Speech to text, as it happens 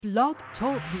Blog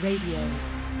Talk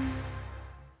Radio.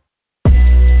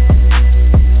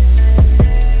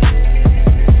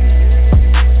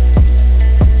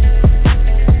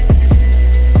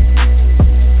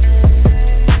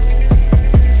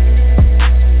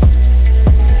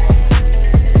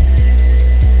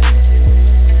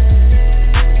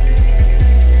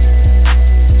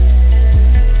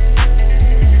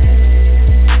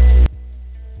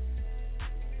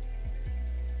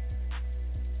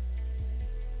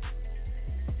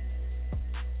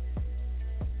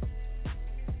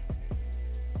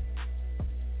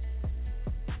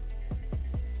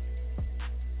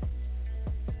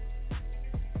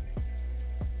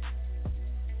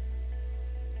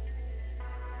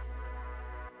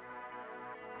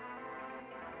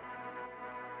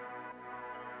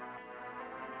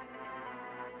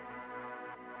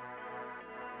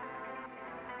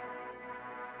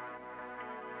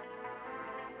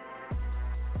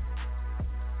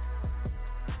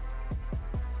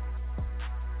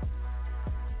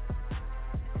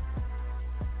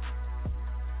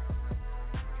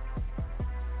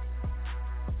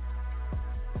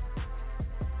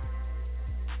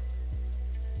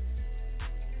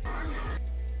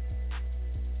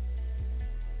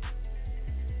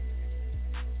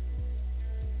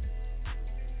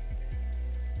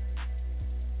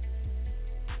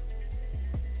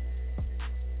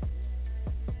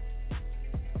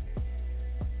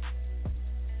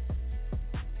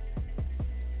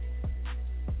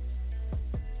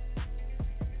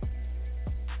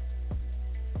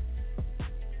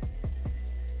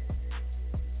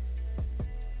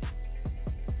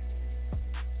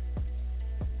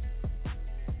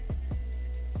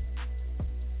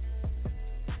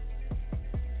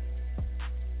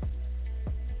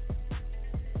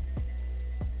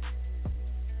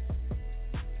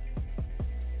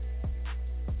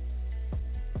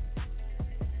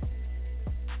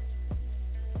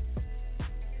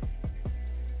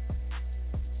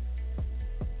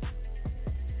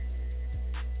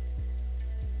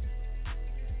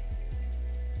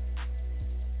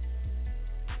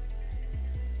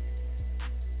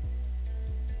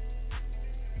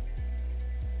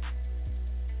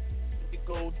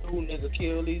 Go through, nigga,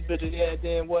 kill these bitches,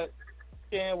 goddamn what?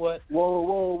 Yeah, what?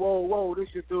 Whoa. This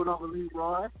your dude Uncle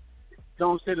Leroy.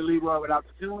 Don't say the Leroy without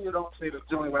the Junior. Don't say the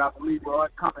Junior without the Leroy.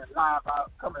 Coming live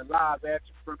at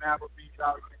you from AppleBee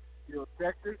out in Hill,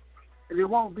 Texas. And it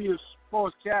won't be a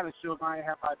sports challenge show if I ain't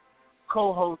have my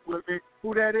co-host with me.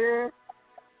 Who that is?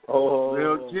 Oh,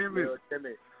 Little Jimy.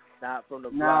 Not from the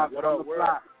block. What up,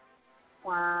 block?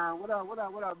 Wow, what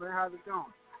up, man? How's it going?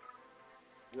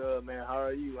 Good, man. How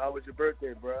are you? How was your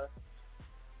birthday, bro?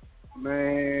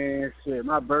 Man, shit,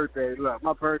 my birthday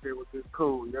was just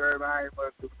cool. You heard me? I ain't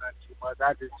much do nothing too much.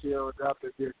 I just chilled up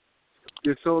and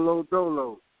just solo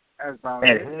dolo. That's about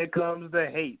it. And here comes the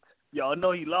hate. Y'all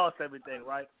know he lost everything,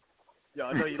 right?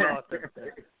 Y'all know he lost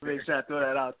everything. Make sure I throw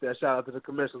that out there. Shout out to the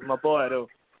commissioners. My boy, though.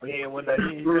 He ain't win nothing.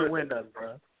 He didn't win nothing,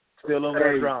 bro. Still over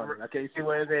there drowning. I can't see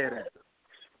where his head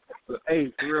at.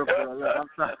 Hey, for real, bro. Look, I'm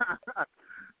trying.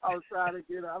 I'm trying to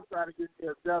get me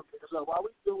a W. Look, while we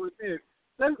doing this,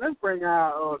 let's bring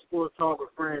our sports talker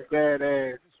friend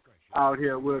Badass out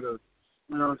here with us.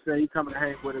 You know what I'm saying? He coming to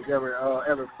hang with us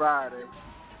every Friday.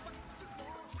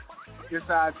 Yes,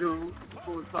 I do.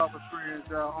 Sports talker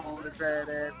friends on the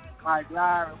Badass Mike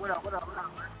Lyra. What up,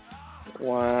 man?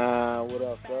 Wow, what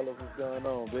up, fellas? What's going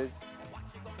on, bitch?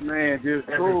 Man, just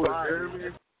cool.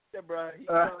 Yeah, bro. He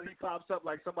pops up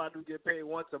like somebody who get paid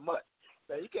once a month.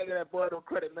 You can't get that boy no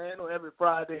credit, man, on every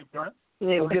Friday, bro.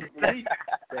 You ain't gonna get it from me.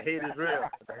 The hate is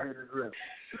real.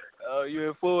 Oh, you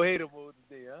in full hater mode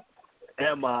today, huh?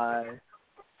 Am I?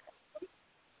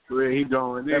 Where he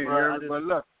going in? Yeah, but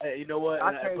look. Hey, you know what?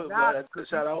 I can't put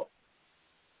shout out.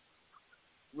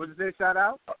 What did they shout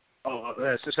out?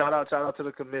 So shout out to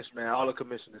the commission, man, all the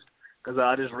commissioners, because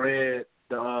I just read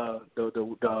the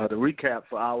recap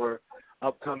for our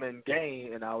upcoming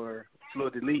game in our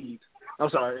Florida league. I'm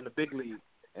sorry, in the big league.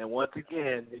 And once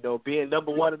again, being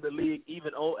number one in the league,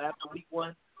 even after week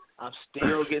one, I'm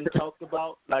still getting talked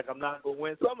about like I'm not going to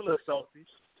win. So I'm a little salty.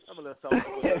 Man.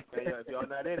 If y'all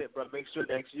not in it, bro, make sure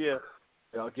next year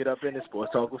y'all get up in the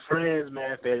Sports Talk with Friends,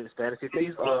 man.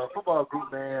 Fantasy football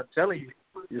group, man. I'm telling you,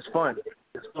 it's fun.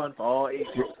 It's fun for all ages.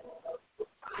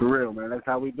 For real, man. That's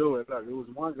how we do it. Look, it was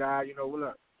one guy,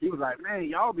 look, he was like, man,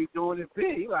 y'all be doing it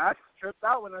big. He was like, I tripped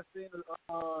out when I seen the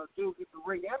dude get the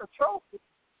ring and a trophy.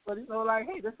 But, like,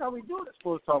 hey, that's how we do it.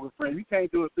 Sports Talk with Friends. You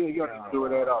can't do it big. You don't need to do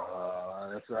it at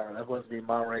all. That's right. That must be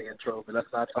my ring and trophy. Let's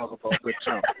not talk about the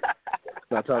Trump.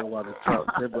 Let's not talk about the Trump.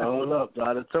 But hold up, bro.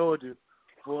 I done told you.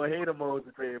 Full hater mode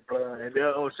today, bro. And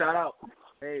shout out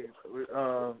Hey,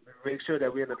 make sure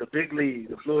that we're in the big league,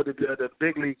 the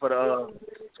big league for the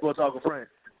Sports Talk with Friends.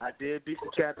 I did beat the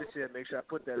championship. Make sure I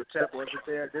put that. The champ wasn't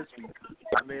there this week.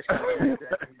 I made sure I did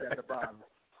that. He's at the bottom.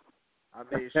 I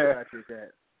made sure I did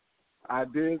that. I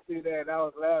did see that. I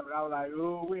was laughing. I was like,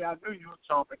 ooh, I knew you were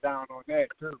chomping down on that,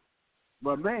 too.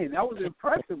 But, man, that was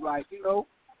impressive, like,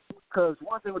 because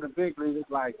one thing with the big league is,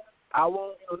 like,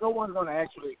 no one's going to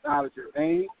actually acknowledge your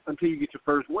name until you get your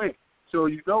first win. So,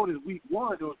 this week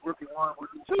one, it was rookie 1,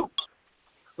 rookie 2.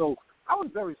 So, I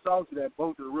was very salty that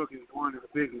both of the rookies won in the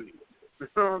big league. You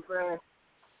know what I'm saying?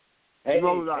 Hey,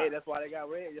 that's why they got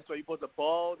red. That's why you put the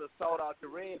ball, the salt out the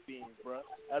red beans, bro.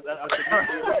 That's the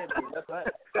red beans. That's right.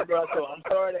 Bro, so I'm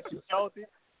sorry that you're salty.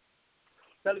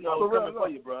 Telling you I was coming for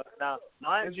you, bro. Now,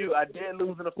 mind you, I did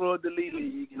lose in the Florida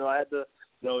League. I had to,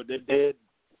 they did.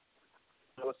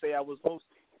 I would say I was close.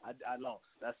 I lost.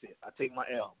 That's it. I take my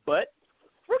L. But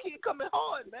rookie coming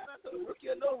hard, man. I told you, rookie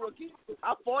or no rookie.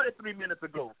 I fought it 3 minutes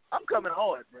ago. I'm coming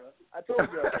hard, bro. I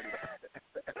told you already.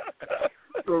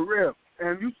 For real.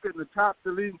 And you sit in the top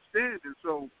of the league standing,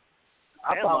 so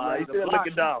I thought you still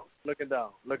looking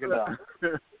down.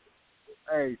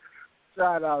 Hey,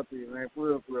 shout out to you, man.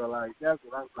 For real. Like, that's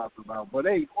what I'm talking about. But,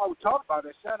 hey, while we talk about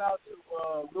that, shout out to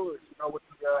Lewis, with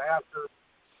the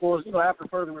after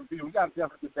further review. We got to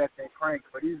definitely get that thing cranked,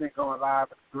 but he's been going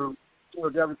live in the group. We're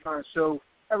definitely trying to show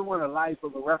everyone the life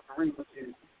of a referee, which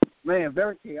is, man,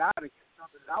 very chaotic. It's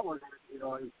something that I wasn't,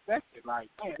 expecting. Like,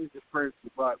 man, it's just crazy.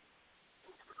 But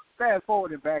fast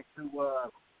forwarding back to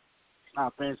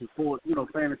our fantasy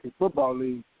football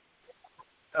league.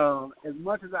 As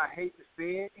much as I hate to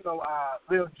say it,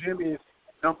 Lil Jimy is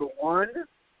number 1.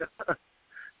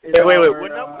 Wait.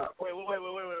 What number? Wait.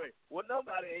 What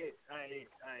number is it? I ain't.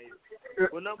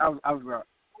 What number? I was wrong.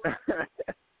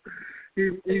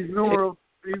 He's numero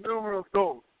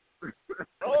 2.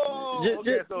 Oh,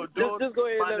 okay. So just go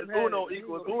ahead and let him uno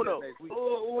equals uno.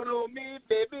 Uno me,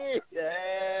 baby.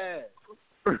 Yeah.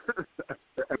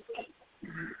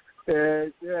 Yeah,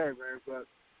 man. But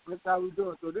that's how we do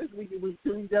it. So this week in week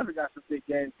 2, we definitely got some big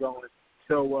games going.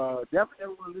 So definitely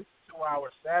everyone listen to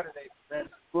our Saturday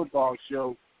fantasy football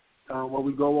show where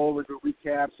we go over the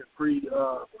recaps and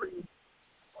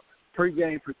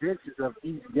pre-game predictions of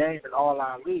each game in all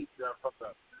our leagues, from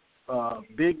the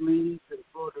big league to the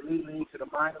Florida League to the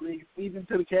minor leagues, even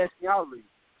to the casting out league.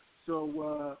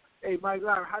 So, hey, Mike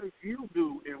Lowry, how did you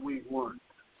do in week 1?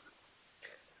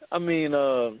 I mean,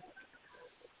 I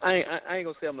ain't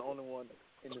gonna say I'm the only one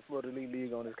in the Florida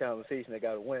League on this conversation that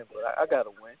got a win, but I got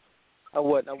a win. I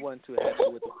wasn't too happy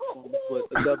with the performance, but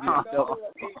the W is W.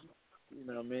 You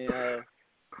know what I mean?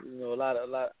 A lot.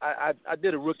 I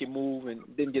did a rookie move and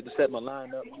didn't get to set my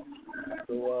lineup,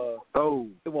 so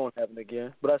it won't happen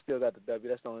again. But I still got the W.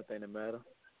 That's the only thing that matters.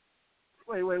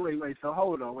 Wait. So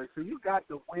hold on. So you got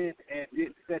the win and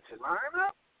didn't set your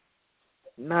lineup?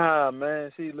 Nah,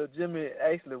 man. See, Lil Jimy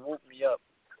actually woke me up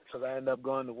because I ended up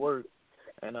going to work.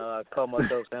 And I called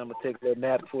myself saying I'm going to take that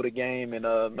nap before the game. And,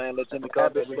 man, Lil Jimy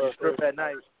called me strip at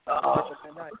night. But,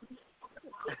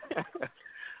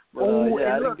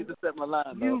 I didn't get to set my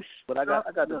line, though. But I got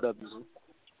the W.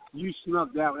 You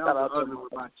snuck that one. That was the other one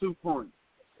by 2 points.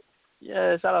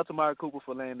 Yeah, shout out to Mario Cooper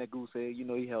for laying that goose egg.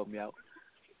 He helped me out.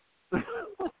 Shout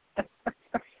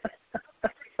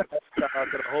out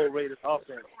to the whole Raiders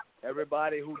offense.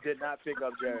 Everybody who did not pick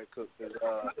up Jared Cook,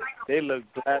 they look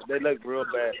real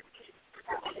bad.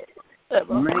 Yeah,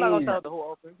 but I'm not going to shout out the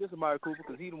whole offense. Just Mario Cooper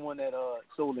because he's the one that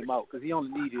sold him out because he only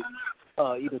needed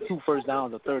either 2 first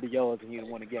downs or 30 yards and he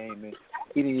won the game, and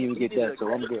he didn't even get that,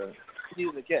 so I'm good. He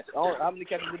needed a catch. How many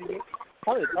catches did he get?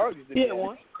 How many targets did he get?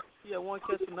 One. Yeah, 1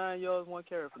 catch for 9 yards, 1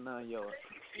 carry for 9 yards.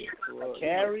 So,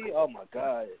 carry? Oh, my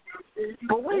God.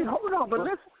 But wait, hold on.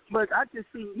 But I just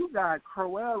see you got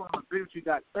Crowell on the bench. You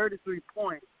got 33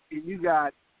 points, and you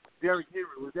got Derrick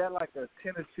Henry. Was that like a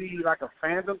Tennessee, like a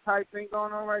fandom type thing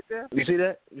going on right there? You see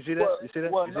that?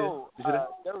 Well, no.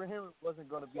 Derrick Henry wasn't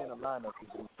going to be in the lineup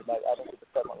this week. Like, I didn't get to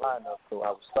set my lineup, so I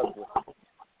was stuck with it.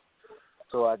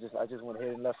 So I just went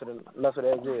ahead and left it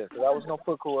as is. So I was going to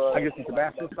put Crowell. I guess some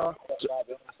Tabasco sauce?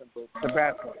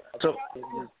 Tabasco. So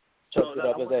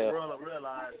I want to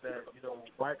realize that,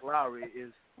 Mike Lowry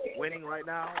is winning right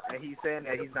now, and he's saying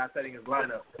that he's not setting his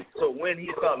lineup. So when he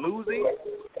starts losing,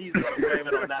 he's going to blame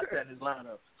it on not setting his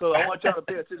lineup. So I want y'all to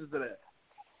pay attention to that.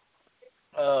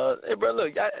 Hey, bro,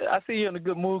 look, I see you in a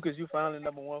good mood because you finally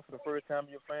number 1 for the first time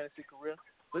in your fantasy career.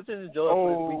 Let's just enjoy it for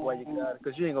this week while you got it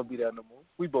because you ain't going to be there no more.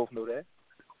 We both know that.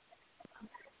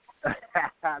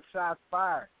 Shots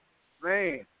fired.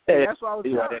 Man, hey, that's what I was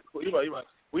You're right.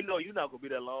 We know you're not gonna be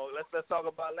that long. Let's talk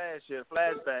about last year.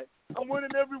 Flashback. I'm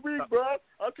winning every week, bro.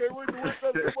 I can't wait to win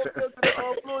something to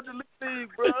the Florida League,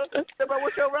 bro. Everybody,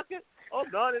 what's your record? Oh,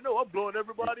 no, I didn't know. I'm blowing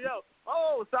everybody out.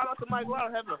 Oh, shout out to Mike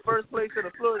Lowry having the first place in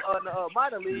the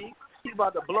minor league. He's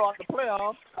about to blow out the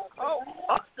playoffs. Oh,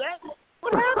 upset.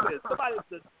 What happened? Somebody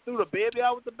threw the baby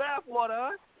out with the bathwater,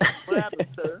 huh? What happened,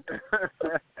 sir?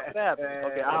 What happened?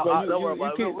 Okay, don't worry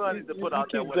about it. We don't need to put out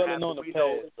there what happened.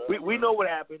 We know what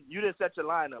happened. You didn't set your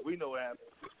lineup. We know what happened.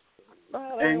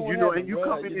 And you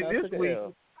come in this week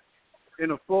in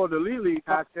the Florida League,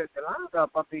 I set the lineup.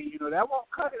 I mean, that won't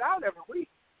cut it out every week.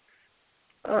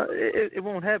 It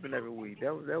won't happen every week.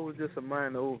 That was just a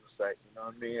minor oversight. You know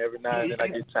what I mean? Every now and then I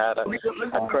get tired. I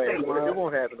crash. It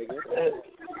won't happen again.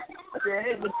 I said,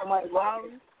 hey, Mr. Mike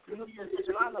Lowry, you know you didn't set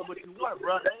your lineup, but you what,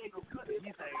 bro? That ain't no good.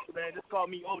 He said, man, just call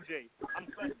me OJ. I'm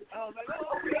saying, I was like,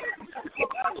 oh, okay.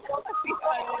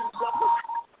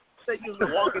 Say you was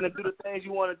walking and do the things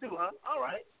you want to do, huh? All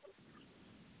right.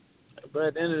 But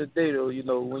at the end of the day, though,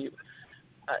 when you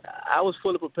I was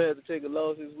fully prepared to take a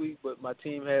loss this week, but my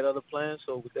team had other plans.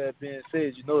 So with that being said,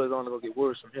 it's only going to get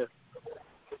worse from here.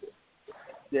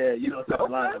 Yeah, set the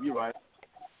lineup. You're right.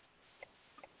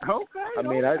 Okay. I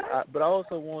mean, but I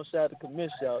also want to shout the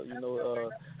commission out.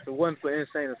 If it wasn't for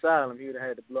Insane Asylum, he would have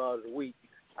had the blow out of the week.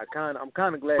 I'm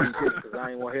kind of glad he did because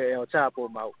I ain't want to hear El Chapo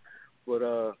mouth. But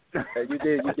you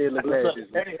did look bad this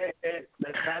week. Hey,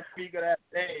 let's not speak of that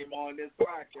name on this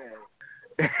podcast.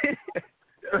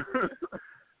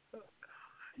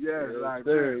 Yes,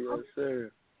 sir.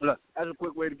 Look, that's a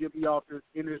quick way to get me off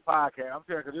in this podcast. I'm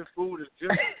saying because this food has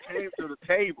just came to the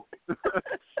table.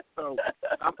 So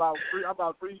I'm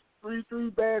about three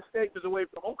bad statements away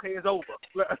from okay, it's over.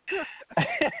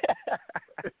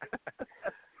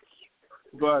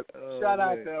 But shout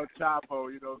out to El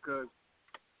Chapo, because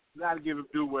got to give him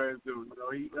due where it's due.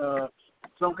 He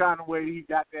some kind of way he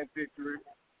got that victory,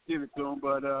 give it to him.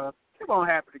 But it won't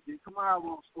happen again. Kamara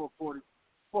won't score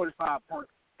 45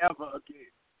 points ever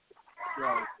again. So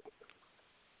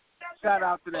shout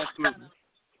out to that kid.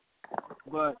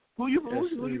 But who you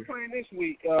playing this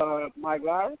week, Mike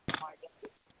Lowry?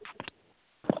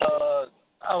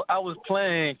 I was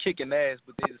playing Kicking Ass,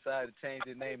 but they decided to change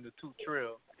their name to Two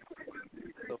Trill.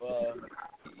 So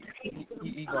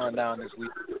he going down this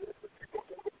week.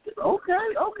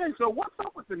 Okay. So what's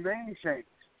up with the name change?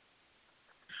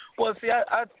 Well, see,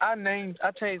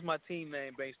 I changed my team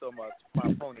name based on my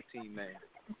opponent team name.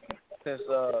 Since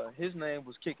his name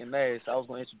was Kicking Ass, I was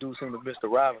going to introduce him to Mr.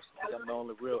 Robinson. I'm the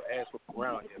only real ass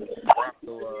around here.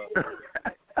 So,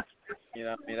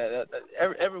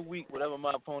 every week, whatever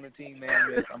my opponent team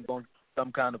name is, I'm going to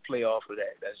some kind of play off of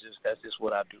that. That's just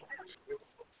what I do.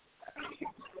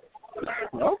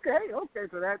 Okay.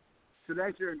 So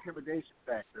that's your intimidation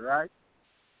factor, right?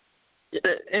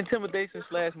 Yeah, intimidation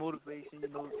 / motivation.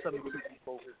 Something to keep me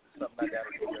focused. Something I got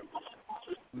to do.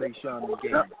 Make sure I'm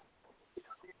engaged.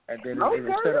 And then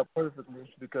it's set up perfectly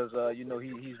because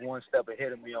he's one step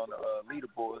ahead of me on the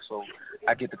leaderboard, so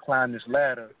I get to climb this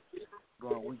ladder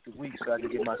going week to week, so I can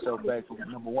get myself back to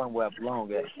number one where I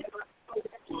belong at.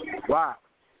 Wow.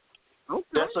 Okay.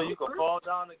 Just so you can fall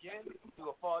down again. You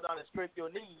can fall down and scrape your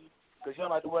knees because you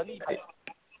don't like to wear knee pads.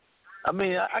 I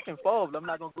mean, I can fall, but I'm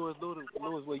not gonna go as low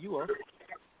as where you are.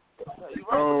 You're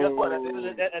right. Guess what? At the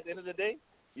end of the day,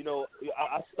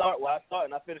 I start where I start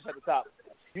and I finish at the top.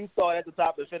 You start at the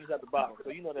top and finish at the bottom. So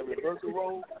that reversal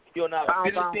roll, you're not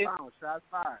finishing. Shots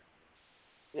fired.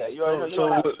 Yeah, you already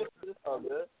know. It's all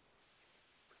good.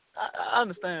 I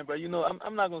understand, bro.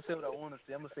 I'm not gonna say what I want to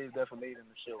say. I'm gonna save that for later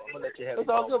in the show. I'm gonna let you have it. It's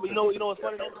all good, but you know what's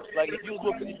funny? Like if you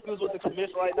was with the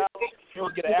commission right now, you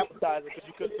would get an appetizer because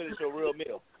you couldn't finish your real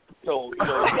meal. So you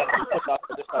got to put out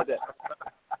just like that.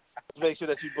 Make sure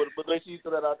that you throw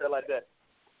that out there like that.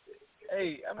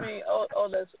 Hey, I mean,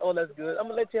 all that's good. I'm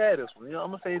gonna let you have this one.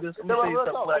 I'm gonna say this. I'm gonna say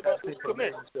something like I said.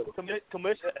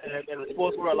 Commission and the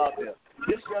sports world out there.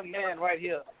 This young man right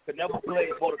here could never play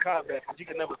Mortal Kombat because you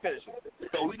can never finish it.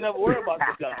 So we never worry about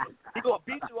this guy. He gonna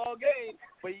beat you all game,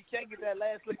 but you can't get that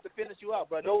last lick to finish you out,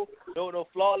 bro. No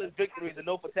flawless victories and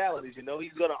no fatalities. He's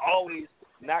gonna always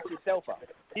knock himself out.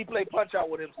 He play punch out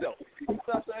with himself. You know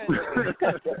what I'm saying?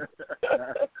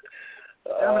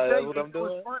 That's what I'm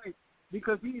doing. Funny.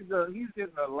 Because he's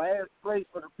in the last place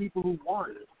for the people who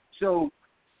won. So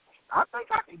I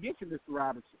think I can get you, Mr.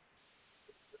 Robinson.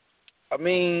 I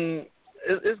mean,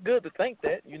 it's good to think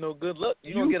that. Good luck.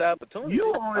 You don't get an opportunity.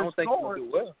 I don't think you'll do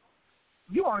well.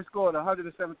 You only scored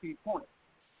 117 points.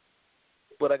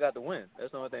 But I got the win.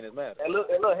 That's the only thing that matters. And look,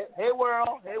 hey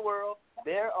world,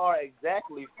 there are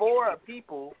exactly 4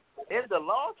 people in the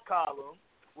loss column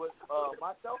with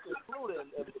myself included,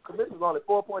 and the commissioner's only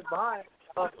 4 points behind.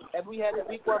 If we had a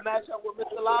week 1 matchup with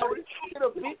Mr. Lowry, he'd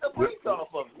have beat the brakes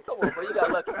off of him. Come on, bro, you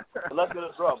got lucky. The luck of the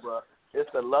draw, bro. It's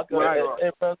the luck of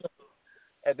the draw.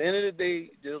 At the end of the day,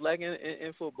 just like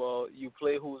in football, you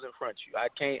play who's in front of you.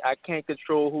 I can't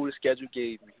control who the schedule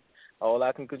gave me. All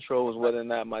I can control is whether or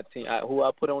not my team, who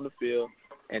I put on the field,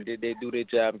 and did they do their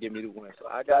job and give me the win. So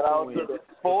I got to win. The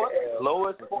fourth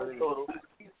lowest point total.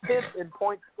 He's 10th in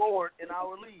points scored in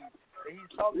our league, and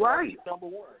he's talking about he's number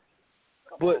 1.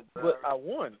 But I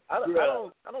won. I don't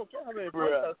care how many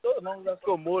points I score as long as I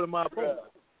score more than my opponent.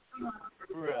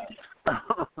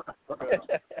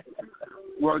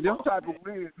 Well, them type of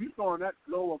wins, you throwing that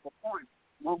low of a point,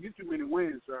 won't get you many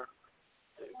wins, sir.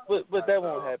 But that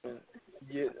won't happen.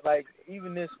 Yeah, like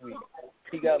even this week,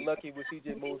 he got lucky with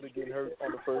C.J. Mosley getting hurt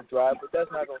on the first drive, but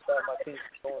that's not gonna stop my team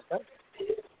from scoring points.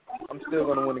 I'm still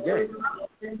gonna win the game.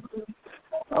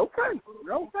 Okay.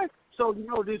 So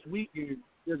this weekend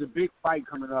there's a big fight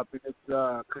coming up, and it's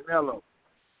Canelo.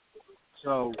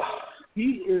 So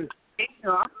he is,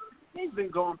 he's been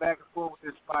going back and forth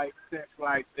with this fight since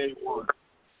like day 1.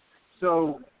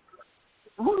 So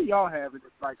who do y'all have in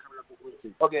this fight coming up this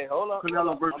weekend? Okay, hold on.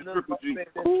 Canelo versus Triple G.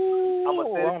 I'm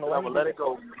gonna let it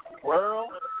go. World,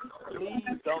 please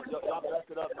don't y'all mess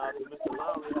it up now. Mr.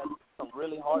 Lowry has some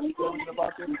really harsh feelings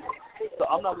about this, so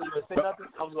I'm not gonna even say nothing.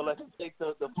 I'm just gonna let him take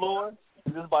the floor.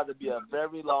 This is about to be a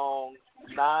very long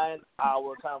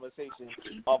 9-hour conversation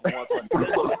off of one question.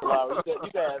 Mr. Lowry,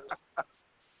 you guys.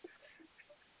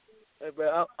 Hey,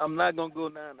 but I'm not gonna go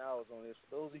 9 hours on this.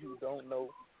 For those of you who don't know,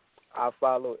 I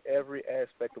follow every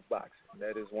aspect of boxing.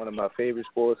 That is one of my favorite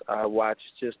sports. I watch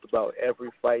just about every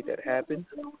fight that happens.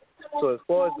 So as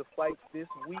far as the fight this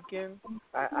weekend,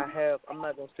 I'm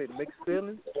not going to say mixed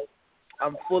feelings.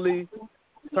 I'm fully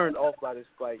turned off by this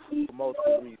fight for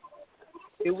multiple reasons.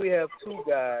 Here we have 2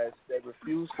 guys that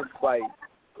refuse to fight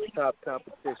top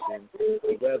competition.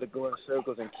 They'd rather go in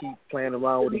circles and keep playing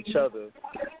around with each other.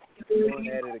 Going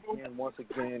at it again, once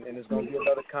again, and it's going to be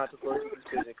another controversial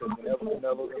decision because whenever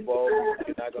Canelo's involved,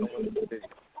 you're not going to win the decision.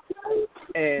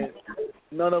 And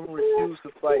none of them refuse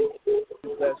to fight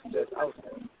the best that's out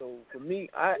there. So for me,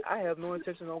 I have no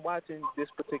intention on watching this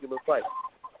particular fight.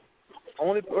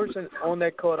 Only person on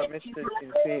that card I'm interested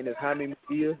in seeing is Jimy,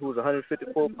 who's a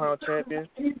 154-pound champion.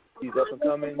 He's up and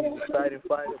coming. He's an exciting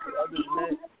fighter. But other than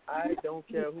that, I don't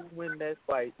care who wins that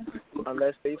fight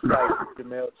unless they fight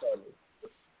Jamel Charlo.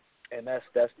 And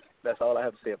that's all I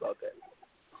have to say about that.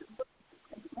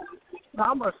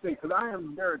 Now, I must say, because I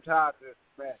am very tired of this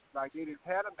match. Like, they just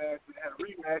had a match, they had a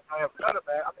rematch, I have another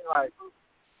match. I mean, like,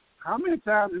 how many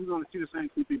times are we going to see the same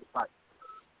 2 people fight?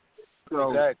 So,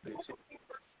 exactly.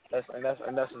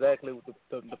 That's exactly what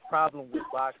the problem with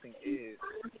boxing is.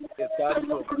 It's gotten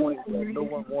to a point where no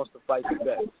one wants to fight the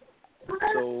best.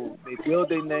 So they build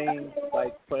their name,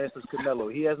 like, for instance,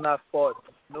 Canelo. He has not fought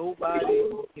nobody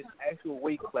in his actual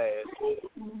weight class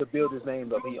to build his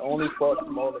name up. He only fought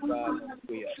smaller guys on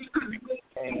the way up.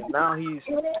 And now he's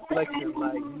flexing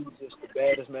like he's just the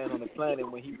baddest man on the planet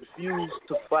when he refused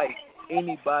to fight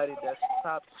anybody that's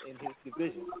top in his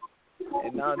division.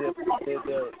 And now they're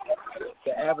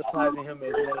advertising him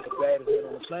as one of the baddest men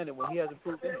on the planet when he hasn't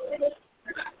proved anything.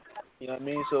 You know what I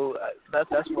mean? So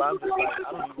that's why I'm just like,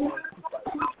 I don't even want to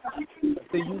fight.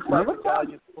 Until you fight the guy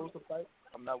you're supposed to fight,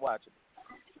 I'm not watching.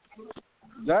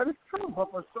 That is true, but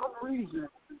for some reason,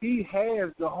 he has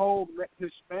the whole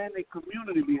Hispanic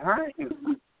community behind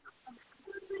him.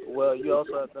 Well, you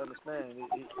also have to understand,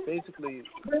 basically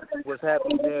what's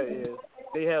happening there is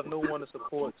they have no one to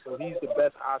support, so he's the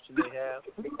best option they have.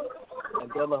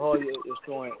 And De La Hoya is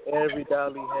throwing every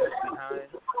dollar he has behind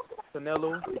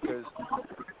Canelo because,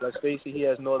 let's face it, he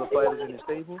has no other fighters in his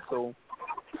stable, so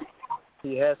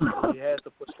he has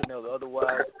to push Canelo.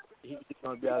 Otherwise, he's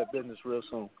going to be out of business real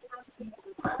soon.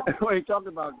 When you talking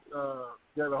about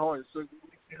De La Hoya, so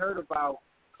you heard about,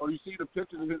 or you see the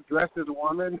pictures of him dressed as a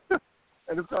woman,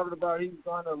 and they're talking about he's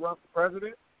going to run for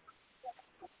president?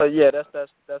 Yeah, that's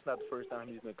not the first time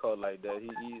he's been called like that.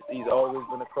 He's always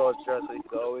been a cross dresser. He's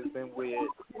always been weird.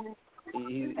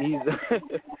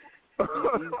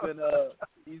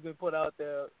 He's been put out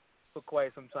there for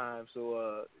quite some time.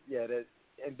 So yeah, that,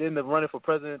 and then the running for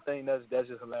president thing, that's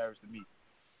just hilarious to me.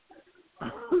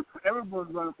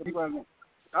 Everyone's running for president.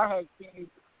 I had seen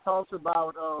talks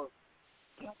about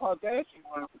Kim Kardashian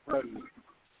running for president.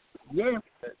 Yeah,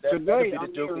 today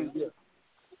I'm hearing.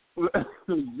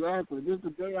 Exactly. This is the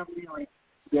day I'm hearing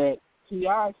that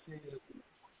T.I. said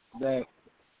that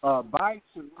Biden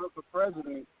should run for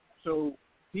president so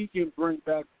he can bring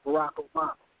back Barack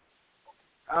Obama.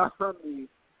 I mean,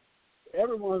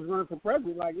 everyone's running for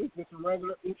president like it's just a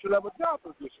regular entry-level job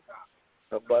position now.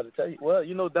 I'm about to tell you. Well,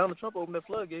 Donald Trump opened the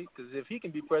floodgate because if he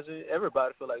can be president,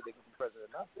 everybody feel like they can be president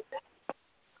now.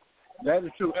 That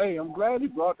is true. Hey, I'm glad he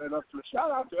brought that up. So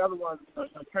shout out to everyone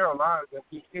in Carolina that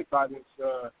gets hit by this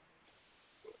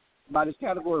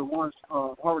Category 1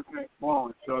 hurricane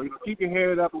blowing. So keep your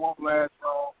head up. It won't last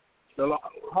long. The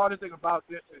hardest thing about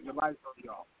this is the lights on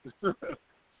y'all.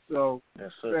 So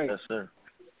yes, sir. Hey. Yes, sir.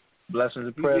 Blessings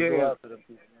and prayers go out to them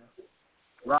people, man.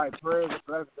 Right, prayers and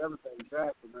blessings, everything,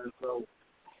 exactly, man. So,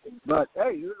 but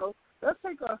hey, let's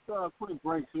take us a quick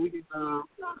break so we can.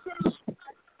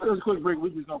 Just a quick break. We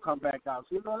just gonna come back out.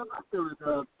 So I'm not feeling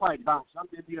quite bounced. I'm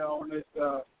in here on this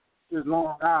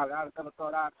Long Island. I never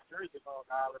thought I'd drink Long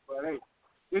Island, but hey,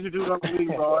 this is Dude Uncle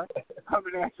Leroy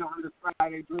coming at you on this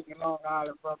Friday, drinking Long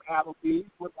Island from AppleBee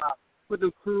with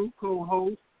the crew,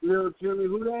 co-host Lil Jimy.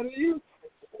 Who that is?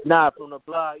 Nah, from the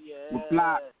block, yeah. The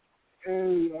block.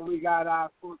 Hey, and we got our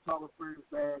full talk of friends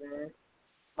badass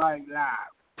right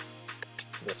live.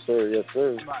 Yes, sir. Yes,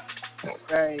 sir.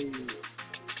 Hey.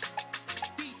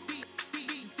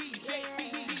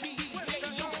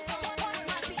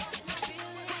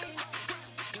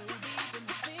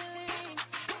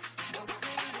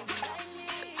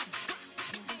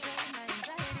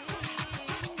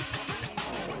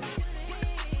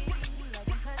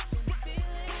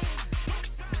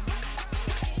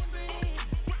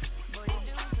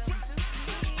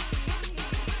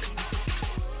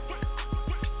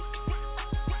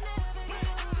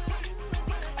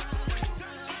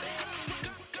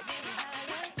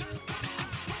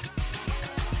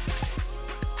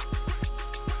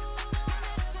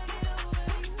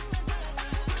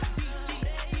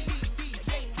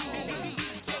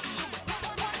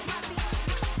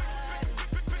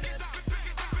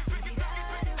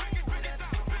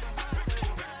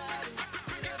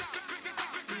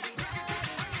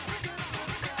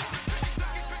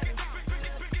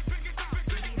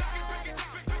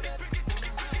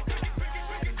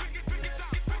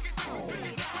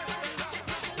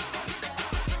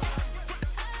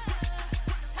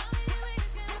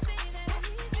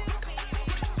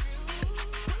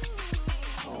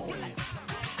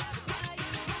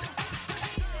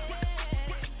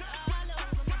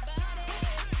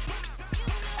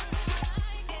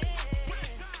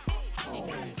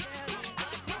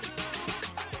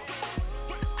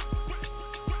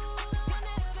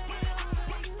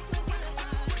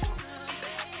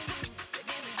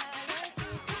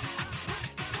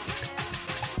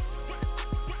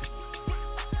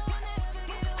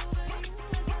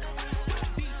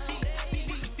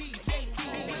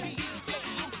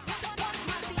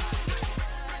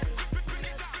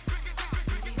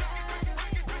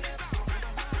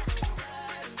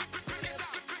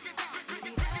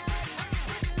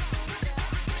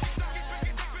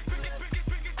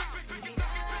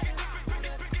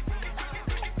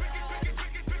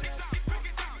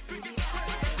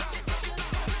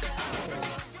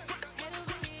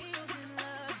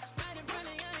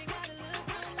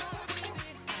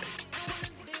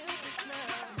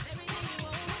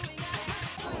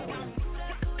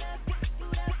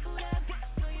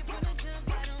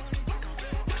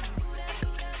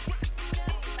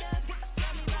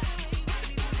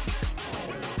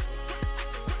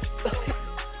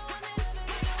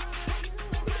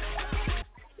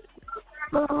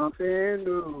 Something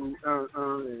new.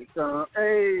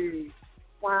 Hey,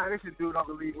 wow, this is Dude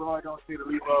Uncle Leroy. Don't see the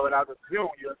Leroy without the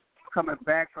Junior coming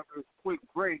back from this quick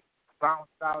break.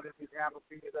 Bounced out at this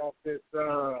AppleBee off this.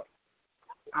 I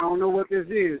don't know what this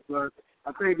is, but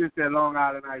I think it's that Long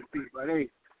Island iced tea. But hey,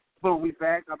 boom, we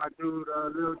back. Got my dude,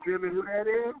 Lil Jimy. Who that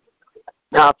is?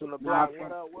 Nah, from the block.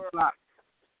 What up, world?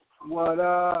 What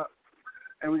up?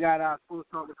 And we got our full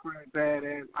talk of friend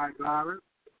badass Mike Lawrence.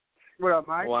 What up,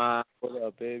 Mike? Wow. What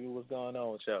up, baby? What's going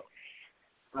on with y'all?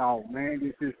 Oh, man,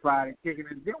 this is Friday kicking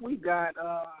it. Then we got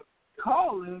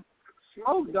calling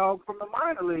Smoke Dog from the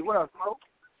minor league. What up, Smoke?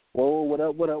 Whoa, what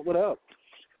up?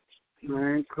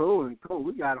 Man, cool.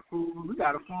 We got a full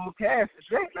cast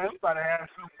today, man. We about to have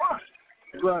some fun.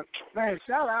 But man,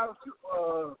 shout out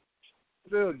to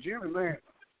Lil Jimy, man.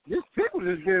 This pickle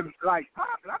has been like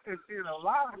popping. I've been seeing a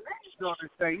lot of names on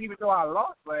this thing, even though I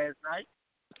lost last night.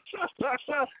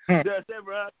 That's it,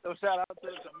 bro. So shout out to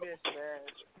the commission, man.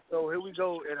 So here we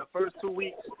go. In the first 2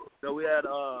 weeks, so we had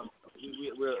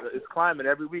it's climbing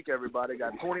every week. Everybody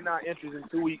got 29 entries in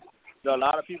 2 weeks. So a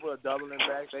lot of people are doubling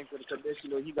back. Thanks to the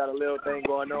commissioner. He got a little thing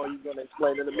going on. He's gonna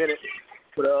explain in a minute.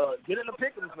 But get in the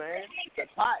pickles, man. The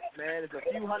pot, man. It's a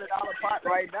few $100 pot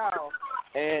right now,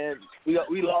 and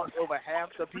we lost over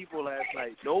half the people last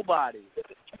night. Nobody.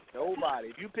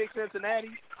 If you pick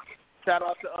Cincinnati, Shout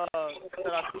out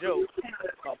to Joe,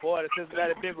 my boy, the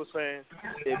Cincinnati Bengals fan.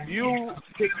 If you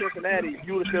pick Cincinnati,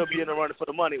 you would still be in the running for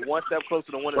the money, one step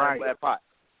closer to winning that pot.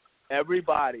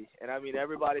 Everybody, and I mean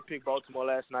everybody, picked Baltimore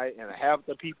last night, and half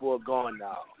the people are gone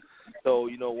now. So,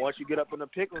 once you get up in the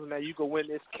pickles, man, you can win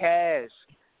this cash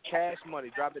money.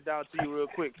 Drop it down to you real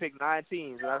quick. Pick 9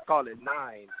 teams, and I call it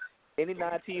 9. Any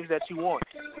 9 teams that you want.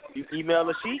 You email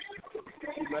a sheet,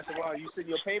 you mess around, you send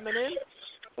your payment in,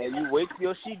 and you wait till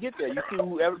your sheet get there. You see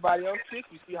who everybody else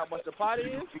picks, you see how much the pot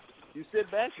is, you sit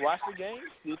back, watch the game,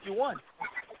 see if you won.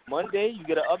 Monday, you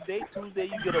get an update. Tuesday,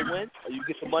 you get a win, or you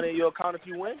get the money in your account if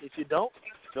you win. If you don't,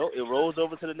 it rolls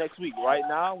over to the next week. Right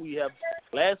now, we have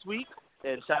last week,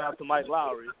 and shout out to Mike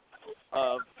Lowry,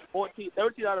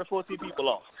 13 out of 14 people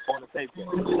lost on the same game.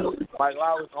 Mike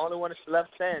Lowry was the only one that's left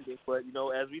standing, but,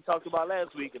 as we talked about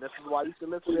last week, and this is why you should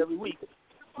listen every week,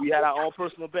 we had our own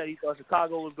personal bet. He thought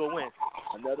Chicago was going to win.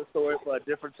 Another story for a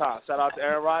different time. Shout out to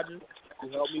Aaron Rodgers, who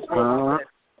helped me pull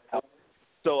that.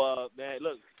 So, man,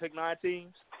 look, pick 9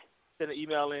 teams, send an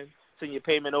email in, send your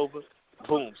payment over,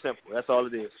 boom, simple. That's all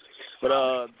it is. But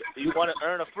you want to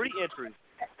earn a free entry,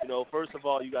 first of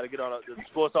all, you got to get on the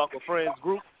Sports Talk with Friends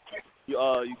group.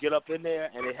 You get up in there,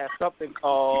 and it has something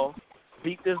called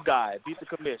Beat This Guy, Beat the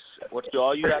Commish.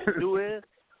 All you have to do is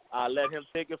let him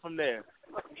take it from there.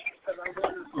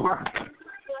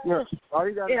 Yeah, all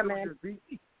you got to do is just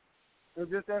beat.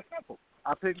 It's just that simple.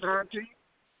 I picked 9 teams.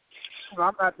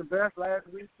 I'm not the best last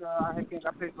week. I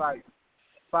picked like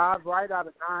 5 right out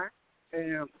of 9,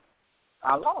 and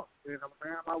I lost. And I'm a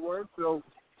man of my word, so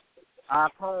I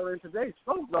called in today.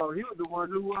 So though he was the one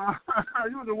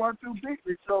who beat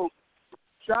me. So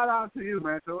shout out to you,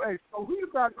 man. So hey, so who you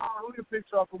got on? Who you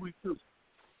picked off for week 2?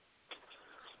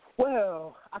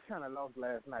 Well, I kind of lost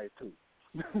last night too.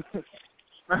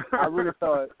 I really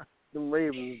thought the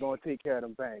Ravens was gonna take care of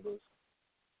them Bengals.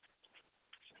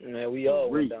 Man, we all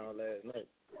went down last night.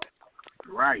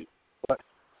 Right.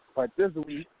 But this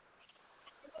week,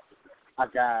 I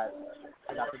got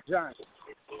the Giants.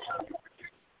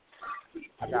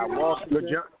 I got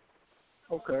Washington.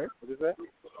 Okay. What is that?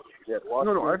 Yeah,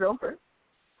 Washington. No, okay.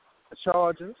 The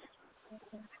Chargers.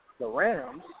 The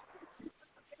Rams.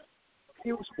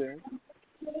 Houston.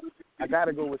 I got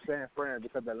to go with San Fran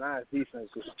because the Lions defense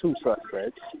is 2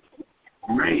 suspects.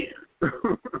 Man.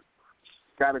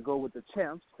 Got to go with the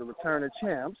champs, the returning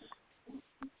champs.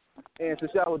 And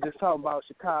since y'all were just talking about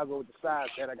Chicago with the side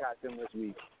bet, I got them this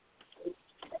week.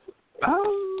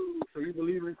 Oh, so you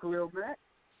believe in Khalil Mack?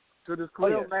 So does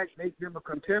Khalil Mack make them a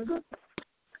contender?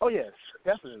 Oh, yes,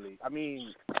 definitely. I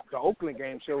mean, the Oakland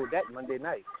game showed that Monday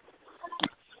night.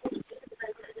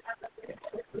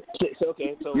 So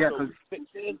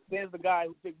there's the guy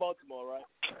who picked Baltimore, right?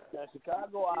 Now,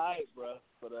 Chicago, all right, bro.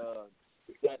 But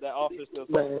that offense still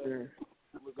sucks.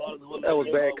 That was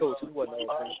bad coaching. He wasn't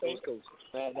offense coach.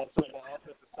 Man, that's what the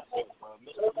offense is sucking, bro.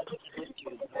 Mr.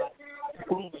 Trubisky is not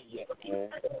proven yet, man.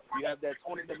 You have that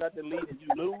 20-0 lead and you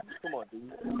lose? Come on,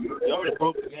 dude. You already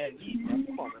broke the man.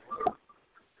 Come on, man.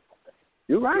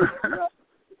 You're right.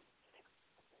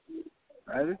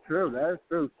 That is true.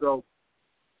 So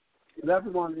that's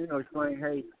one, explain,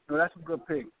 hey, that's a good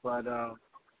pick. But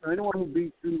anyone who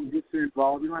beats you gets you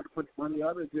involved, you don't have to put money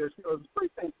up. It's just, it's a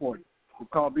pretty simple. It's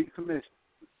called beat commission.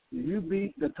 You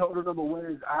beat the total number of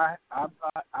winners I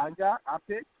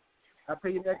picked. I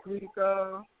pay you next week.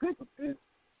 Pick them.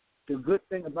 The good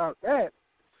thing about that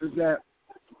is that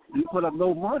you put up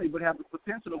no money, but have the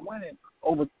potential of winning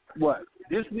over what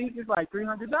this week is like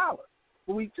 $300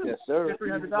 for week 2. Yes, sir. It's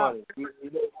 $300.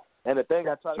 And the thing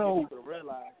I try to get people to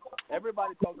realize,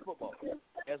 everybody talks football.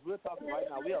 As we're talking right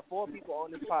now, we have 4 people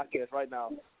on this podcast right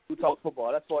now who talk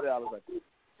football. That's $40 right there.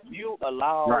 You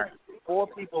allow 4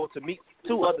 people to meet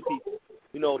 2 other people.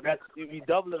 That's you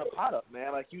doubling the pot up,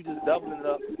 man. Like you just doubling it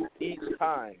up each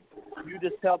time.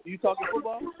 You talking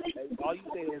football, and all you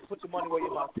say is put your money where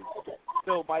your mouth is.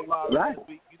 So Mike Lowry,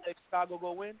 you think Chicago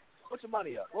go win? Put your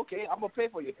money up. Okay, I'm gonna pay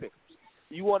for your picks.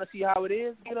 You want to see how it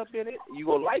is? Get up in it. You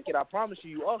gonna like it. I promise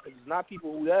you are, because it's not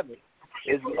people who haven't.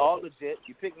 It's all legit.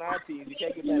 You pick 9 teams. You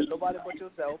can't get mad at nobody but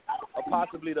yourself, or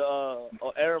possibly the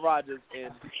or Aaron Rodgers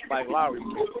and Mike Lowry.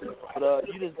 But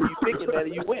you pick it, man,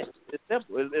 and you win. It's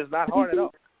simple. It's not hard at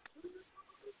all.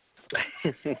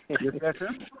 Just that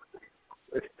simple.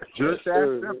 Just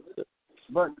that simple.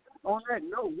 But on that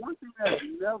note, one thing that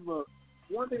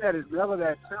is never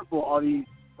that simple are these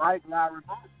Mike Lowry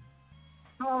moments.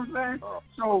 You know what I'm saying?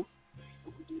 So,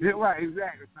 right,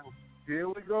 exactly. So here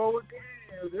we go again.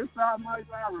 This time Mike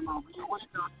Lowry moment. What you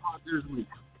talking about this week?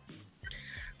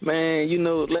 Man, you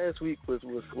know, last week was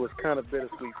kind of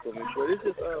bittersweet for me, but it's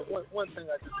just one thing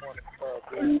I just want to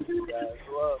bring to you guys.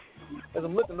 So, as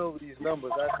I'm looking over these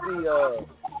numbers, I see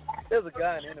there's a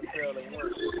guy in the NFL that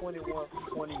went 21 for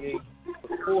 28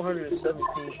 with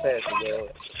 417 passing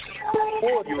yards.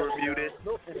 You reviewed it.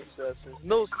 No interceptions,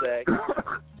 no sacks,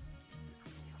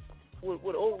 with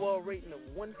an overall rating of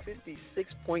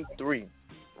 156.3.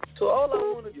 So all I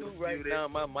want to do right now,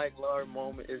 my Mike Lowry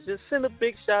moment, is just send a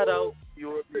big shout out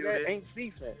to that Aints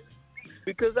defense,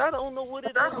 because I don't know what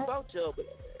it is about y'all, but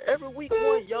every week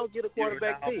one y'all get a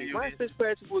quarterback team. Ryan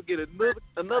Fitzpatrick will get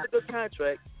another good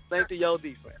contract thanks to y'all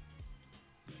defense.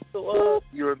 So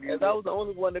as I was the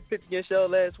only one that picked against y'all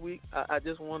last week, I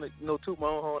just want to toot my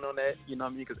own horn on that. You know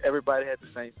what I mean? Because everybody had the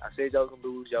same. I said y'all was gonna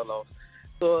lose, y'all lost.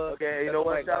 So okay, you know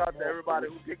what? Shout out to everybody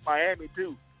who picked Miami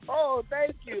too. Oh,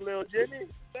 thank you, little Jimmy.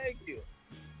 Thank you.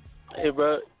 Hey,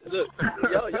 bro, look,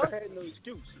 y'all had no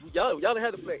excuse. Y'all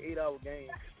had to play 8-hour game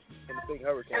in the big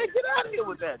hurricane. Hey, get out of here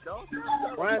with that, dog.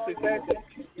 Ryan Fitzpatrick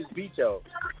just beat y'all.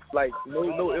 Like,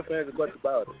 no ifs, ands, or buts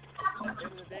about it. At the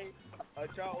end of the day,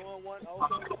 y'all 1-1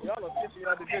 also. Y'all are 50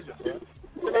 out of division,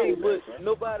 bro. Hey, but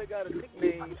nobody got a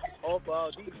nickname off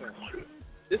our defense.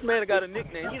 This man got a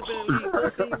nickname. He's been in the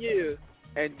league 13 years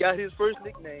and got his first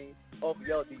nickname off of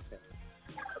y'all defense.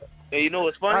 Hey, you know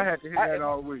what's funny? I had to hear that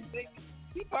all week.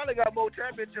 He probably got more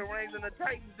championship rings than the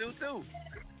Titans do too.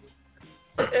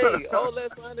 Hey, all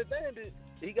that's fine and dandy.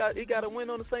 He got a win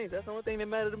on the Saints. That's the only thing that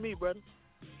matters to me, brother.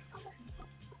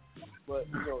 But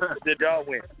did y'all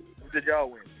win? Did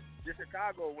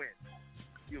Chicago win?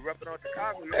 You repping on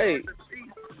Chicago? Hey,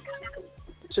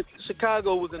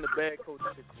 Chicago was in a bad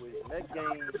coaching situation. That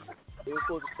game, they were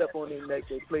supposed to step on their neck.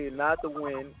 They played not to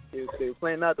win. They were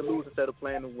playing not to lose instead of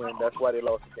playing to win. That's why they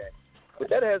lost the game. But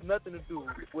that has nothing to do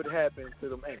with what happened to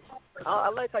them Aints. I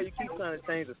like how you keep trying to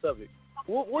change the subject.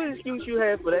 What excuse you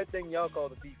have for that thing y'all call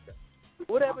the defense?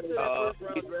 What happened to that first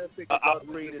round draft pick?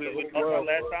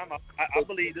 Last time, I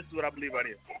believe this is what I believe right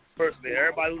here. Personally,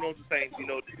 everybody who knows the Saints,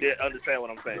 they understand what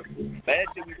I'm saying.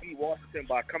 Last year we beat Washington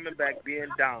by coming back, being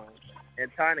down, and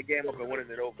tying the game up and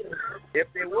winning it over. If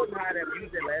they wouldn't have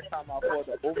used it last time out for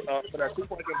that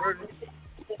 2-point conversion,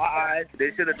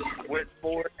 they should have just went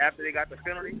forward after they got the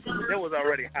penalty. It was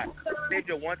already hot. They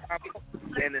did one time,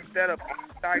 and instead of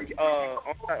onside kick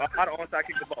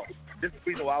the ball. This is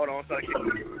the reason why I would onside kick. At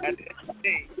the end of the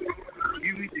day,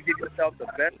 you need to give yourself the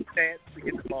best chance to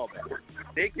get the ball back.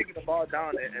 They kicking the ball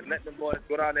down there and let them boys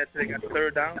go down there till they got the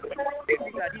third down. If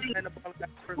we got the ball got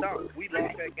the first down, we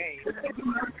lost that game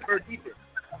per defense.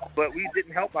 But we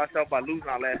didn't help ourselves by losing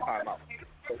our last time out.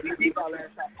 So we keep our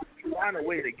last time. We find a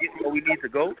way to get where we need to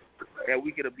go, and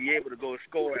we could be able to go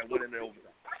score and win in the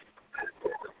overtime.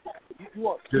 You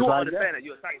understand that?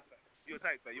 You're a Titans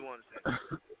fan. You understand?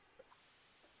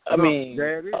 I mean,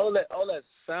 all that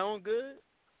sound good,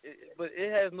 but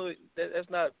it has no. That's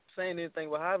not saying anything.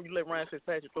 Well, how you let Ryan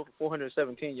Fitzpatrick throw for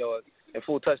 417 yards and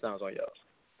 4 touchdowns on y'all?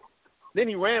 Then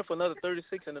he ran for another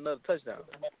 36 and another touchdown.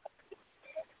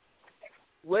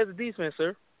 Where's the defense,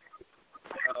 sir?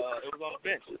 It was on the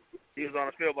bench. He was on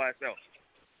the field by himself.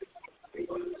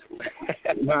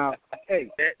 Now, hey,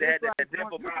 they had that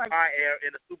Denver high air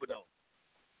in the Superdome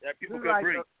that people could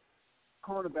breathe.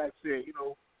 Cornerback said,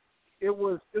 it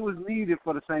was needed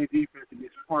for the Saints defense to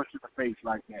get punched in the face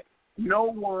like that. No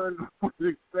one was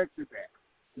expected that,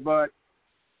 but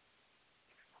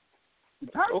the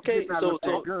Titans did not look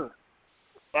that good.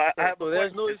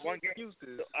 There's no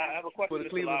excuses I have a question for the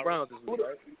Cleveland Browns this week,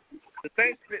 right? The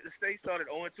Saints started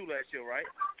 0-2 last year, right?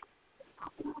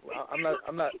 Well, I'm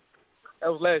not. That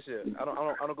was last year. I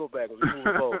don't go back. We moving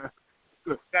forward.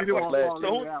 So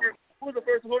who was the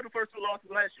first 2 losses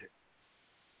last year?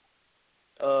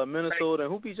 Minnesota.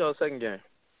 And who beat y'all second game?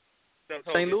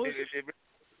 St. Louis?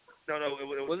 No,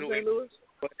 it was St. Louis?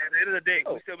 But at the end of the day,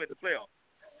 we still made the playoffs.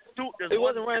 It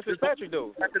wasn't Ryan Fitzpatrick,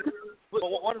 though.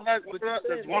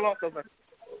 There's one loss.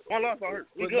 One loss, I heard.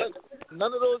 We good.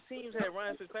 None of those teams had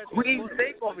Ryan Fitzpatrick. We eat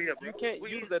steak over here, bro. You can't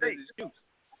use that as an excuse.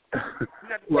 We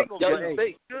got the steak over here.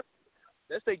 Steak.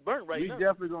 That steak burnt right now. We're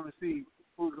definitely going to see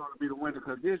who's going to be the winner,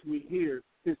 because this week here,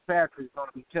 Fitzpatrick is going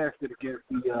to be tested against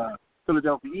the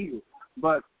Philadelphia Eagles.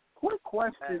 But quick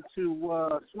question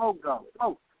to Smoke Dog.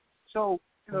 Oh, so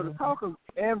the talk of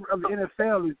the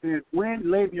NFL is that when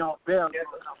Le'Veon Bell is going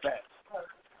to come back.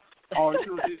 Or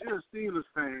you're a Steelers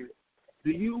fan,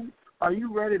 are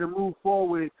you ready to move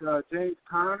forward with James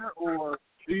Conner, or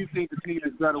do you think the team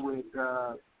is better with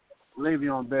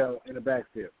Le'Veon Bell in the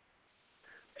backfield?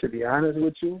 To be honest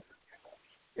with you,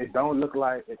 it don't look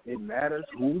like it matters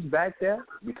who's back there,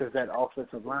 because that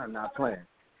offensive line not playing.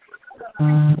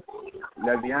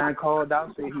 Le'Veon called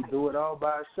out, said he do it all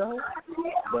by himself,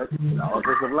 but the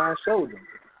offensive line showed him.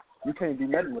 You can't do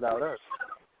nothing without us.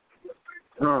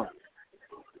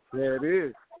 There it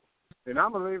is. And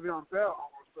I'm going to leave you on that.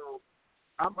 So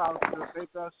I'm about to make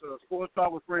us a Sports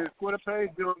Talk with Friends Twitter page.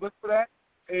 Look for that.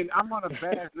 And I'm going to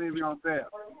bash Le'Veon Bell.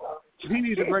 He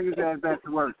needs to bring his ass back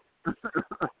to work. One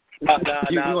of the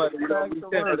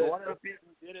people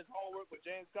who did his homework with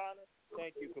James Conner.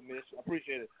 Thank you, Commissioner. I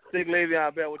appreciate it. Take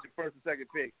Le'Veon Bell with your first and second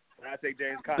pick, and I take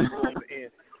James Conner going to the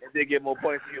end, and then get more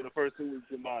points for you in the first 2 weeks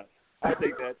than mine. I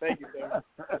take that. Thank you, sir.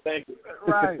 Thank you.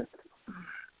 Right.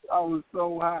 I was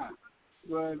so high.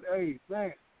 But, hey,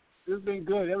 man, this has been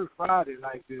good every Friday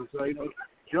like this. So,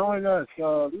 join us,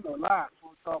 live.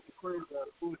 We'll talk to Chris, the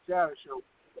Food Chatter Show.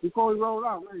 Before we roll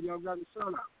out, man, y'all got a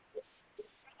shout out.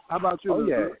 How about you? Oh,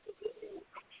 yeah.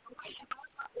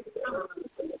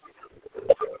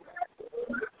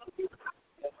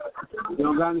 You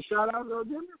don't got any shout outs, though,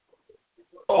 Jimmy?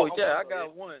 Oh, yeah, I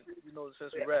got one,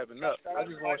 since we're wrapping up. I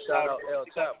just want to shout out El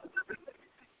Chapo.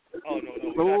 Oh, no,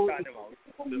 we're not talking about it.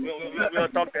 We'll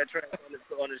talk that trash on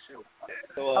the show.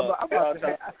 So, I'm about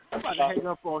to hang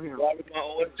up on him. Robert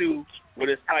 0-2 with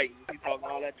his Titans. He talking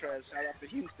all that trash. Shout out to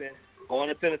Houston. Going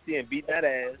to Tennessee and beating that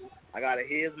ass. I got to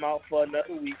hear his mouth for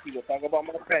another week. He will talk about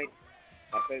my paint.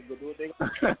 I think we'll do what they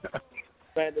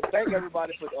Man, to thank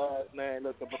everybody for, man,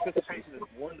 look, the participation is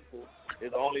wonderful.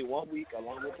 There's only 1 week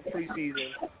along with the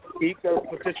preseason. Keep the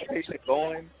participation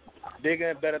going.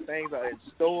 Bigger and better things are in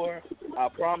store. I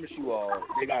promise you all,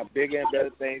 they got bigger and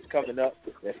better things coming up.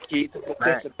 Let's keep the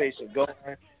participation going.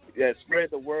 Yeah,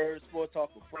 spread the word. Sports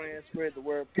Talk with Friends. Spread the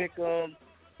word. Pick 'em.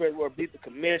 Spread the word. Beat the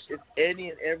commission. Any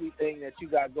and everything that you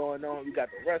got going on. You got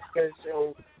the wrestling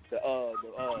show, the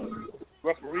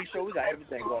referee show. We got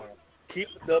everything going on. Keep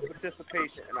the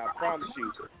participation, and I promise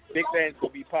you, big things will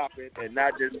be popping, and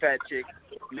not just fat chicks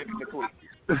licking the cleats.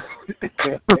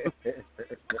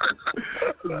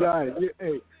 Guys,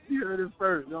 hey, you heard it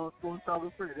first. Sports Talk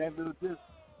with Friends. That little just.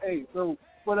 Hey, so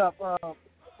what up?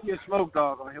 Get Smoke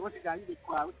Dog on here. What you got? You be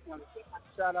quiet. What you got?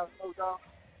 Shout out Smoke Dog.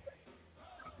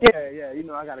 Yeah.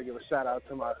 I got to give a shout out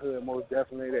to my hood, most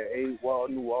definitely, the 8 Wall,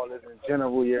 New Orleans in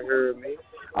general. You heard me.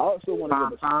 I also want to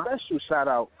give a special shout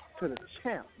out to the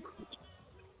champ.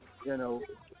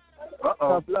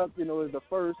 Tough luck.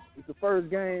 It's the first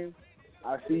game.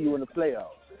 I see you in the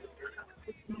playoffs.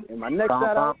 And my next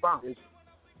shout out is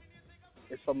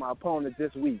for my opponent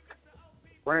this week,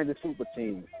 Brandon Super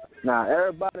Team. Now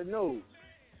everybody knows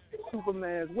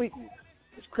Superman's weakness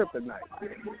is kryptonite.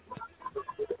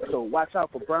 So watch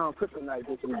out for brown kryptonite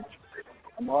this week.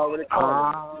 I'm already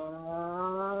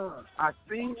calling. I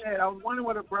seen that. I was wondering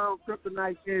where the brown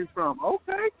kryptonite came from.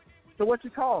 Okay. So what you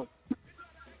call it?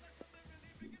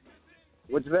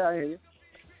 What you say? I hear you.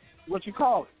 What you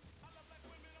call it?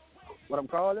 What I'm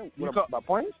calling? My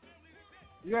points?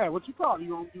 Yeah, what you call it?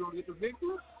 You gonna get the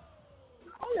victory?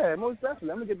 Oh yeah, most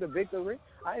definitely. I'm gonna get the victory.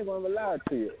 I ain't gonna lie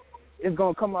to you. It's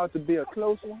gonna come out to be a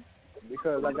close one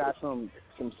because I got some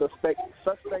suspect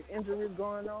injuries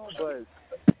going on, but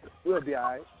we'll be all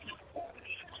right.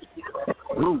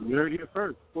 Ooh, you heard it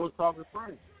first. Sports Talk with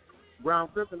Friends. Brown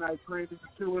Kryptonite claims it's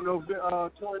a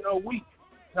 2-0 week.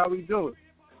 That's how we do it.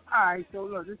 All right, so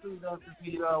look, this is us to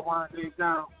be winding it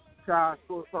down. Child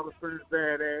Sports Talk with Friends,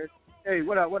 badass. Hey,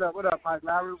 what up, Mike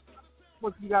Larry?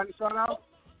 What you got? Any shout out?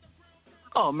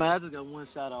 Oh man, I just got one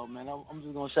shout out, man. I'm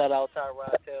just gonna shout out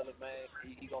Tyrod Taylor, man.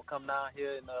 He gonna come down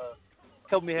here and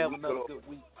help me have another good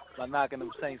week by knocking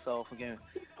them Saints off again.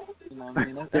 You know what I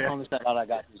mean? That's the only shout out I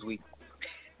got this week.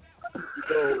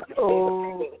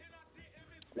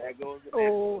 That goes.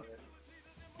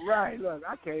 Right. Look,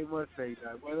 I can't even say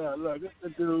that. But look, this is the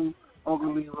dude,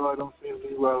 Uncle Leroy. Don't say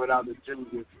Leroy without the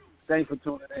Junior. Thanks for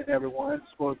tuning in, everyone.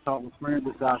 Sports Talk with Friends.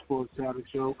 This is our Sports Chatter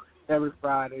Show. Every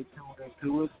Friday, tune in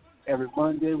to us. Every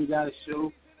Monday, we got a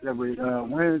show. Every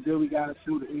Wednesday, we got a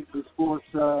show. The Sports,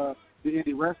 the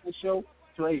Indie Wrestling Show.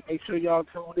 So, hey, make sure y'all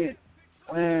tune in.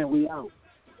 Man, we out.